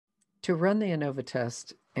To run the ANOVA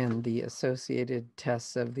test and the associated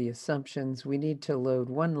tests of the assumptions, we need to load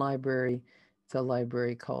one library. It's a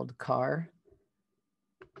library called CAR.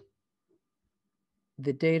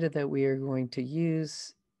 The data that we are going to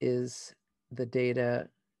use is the data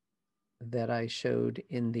that I showed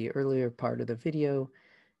in the earlier part of the video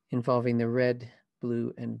involving the red,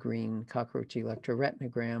 blue, and green cockroach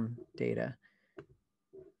electroretinogram data.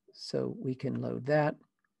 So we can load that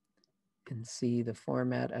and see the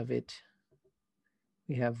format of it.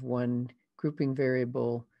 We have one grouping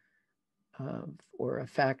variable or a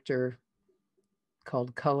factor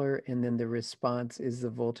called color, and then the response is the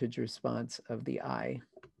voltage response of the eye.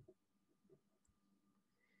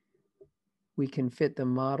 We can fit the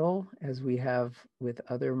model as we have with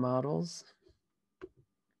other models.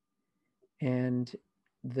 And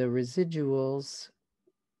the residuals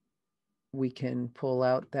we can pull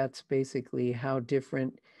out. That's basically how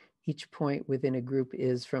different each point within a group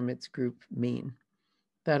is from its group mean.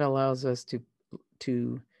 That allows us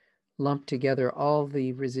to lump together all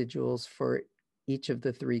the residuals for each of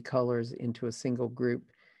the three colors into a single group,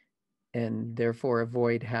 and therefore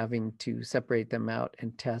avoid having to separate them out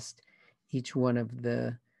and test each one of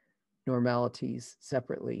the normalities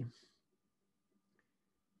separately.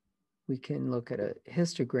 We can look at a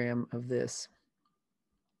histogram of this,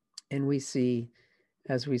 and we see,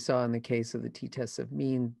 as we saw in the case of the t-test of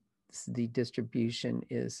mean, the distribution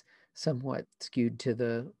is somewhat skewed to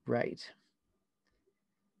the right.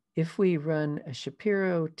 If we run a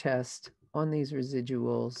Shapiro test on these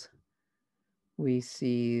residuals, we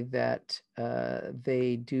see that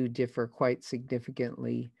they do differ quite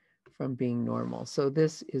significantly from being normal. So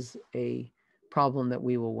this is a problem that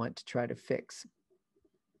we will want to try to fix.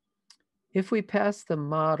 If we pass the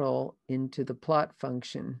model into the plot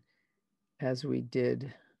function, as we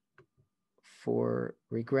did for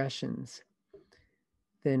regressions,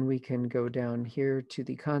 then we can go down here to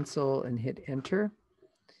the console and hit enter.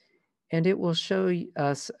 And it will show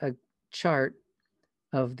us a chart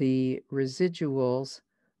of the residuals,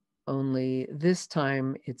 only this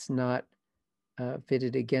time it's not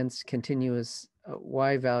fitted against continuous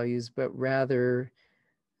y values, but rather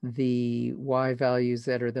the y values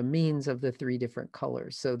that are the means of the three different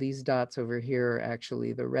colors. So these dots over here are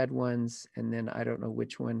actually the red ones, and then I don't know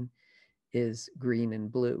which one is green and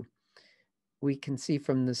blue. We can see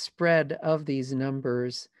from the spread of these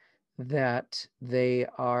numbers that they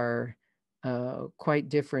are quite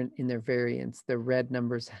different in their variance. The red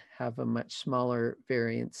numbers have a much smaller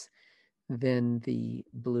variance than the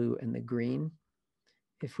blue and the green.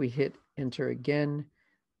 If we hit enter again,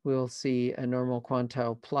 we'll see a normal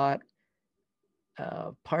quantile plot.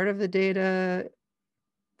 Part of the data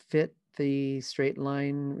fit the straight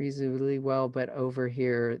line reasonably well, but over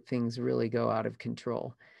here, things really go out of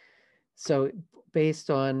control. So based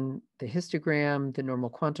on the histogram, the normal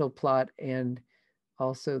quantile plot, and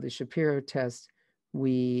also the Shapiro test,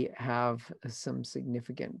 we have some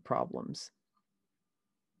significant problems.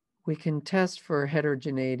 We can test for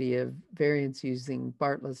heterogeneity of variance using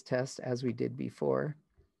Bartlett's test, as we did before.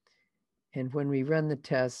 And when we run the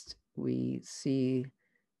test, we see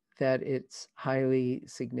that it's highly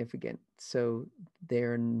significant. So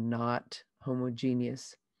they're not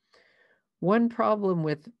homogeneous. One problem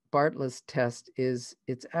with Bartlett's test is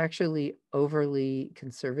it's actually overly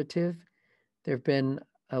conservative. There have been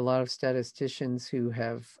a lot of statisticians who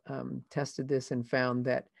have tested this and found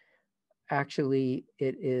that actually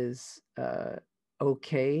it is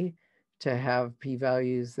okay to have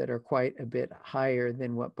p-values that are quite a bit higher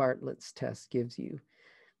than what Bartlett's test gives you.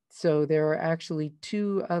 So there are actually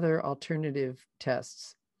two other alternative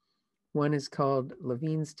tests. One is called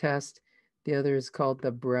Levine's test. The other is called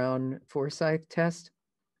the Brown-Forsyth test.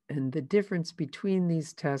 And the difference between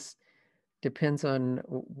these tests depends on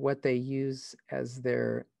what they use as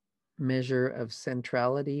their measure of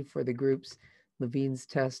centrality for the groups. Levine's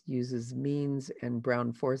test uses means and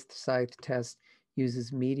Brown-Forsyth test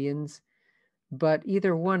uses medians. But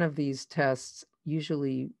either one of these tests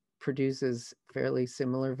usually produces fairly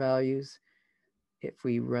similar values. If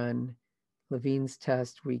we run Levine's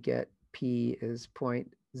test, we get p is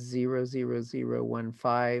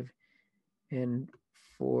 0.00015, and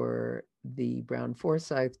for the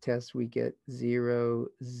Brown-Forsyth test, we get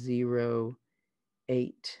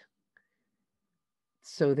 0.008.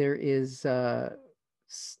 So there is,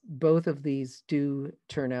 both of these do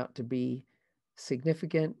turn out to be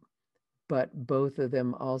significant, but both of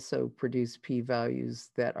them also produce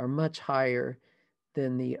p-values that are much higher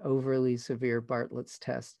than the overly severe Bartlett's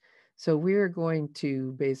test. So we're going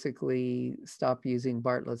to basically stop using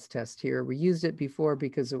Bartlett's test here. We used it before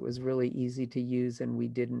because it was really easy to use and we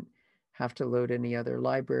didn't have to load any other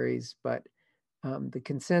libraries, but the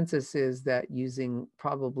consensus is that using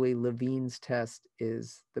probably Levine's test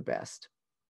is the best.